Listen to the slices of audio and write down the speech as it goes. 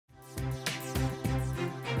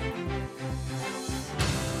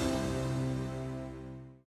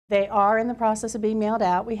They are in the process of being mailed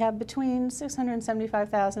out. We have between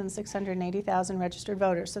 675,000 and 680,000 registered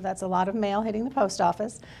voters, so that's a lot of mail hitting the post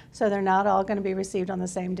office. So they're not all going to be received on the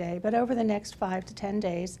same day, but over the next 5 to 10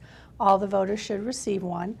 days, all the voters should receive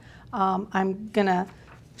one. I'm going to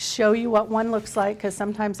show you what one looks like because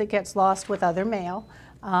sometimes it gets lost with other mail.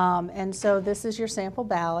 And so this is your sample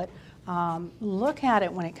ballot. Look at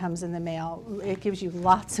it when it comes in the mail. It gives you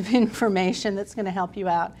lots of information that's going to help you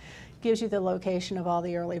out. Gives you the location of all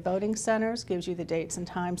the early voting centers, gives you the dates and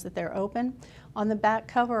times that they're open. On the back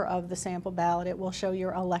cover of the sample ballot, it will show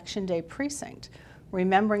your election day precinct.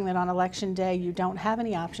 Remembering that on election day, you don't have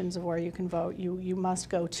any options of where you can vote. You must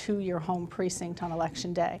go to your home precinct on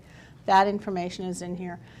election day. That information is in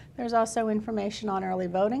here. There's also information on early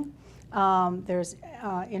voting. There's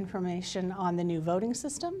information on the new voting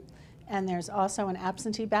system. And there's also an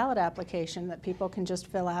absentee ballot application that people can just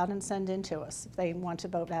fill out and send in to us if they want to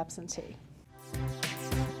vote absentee.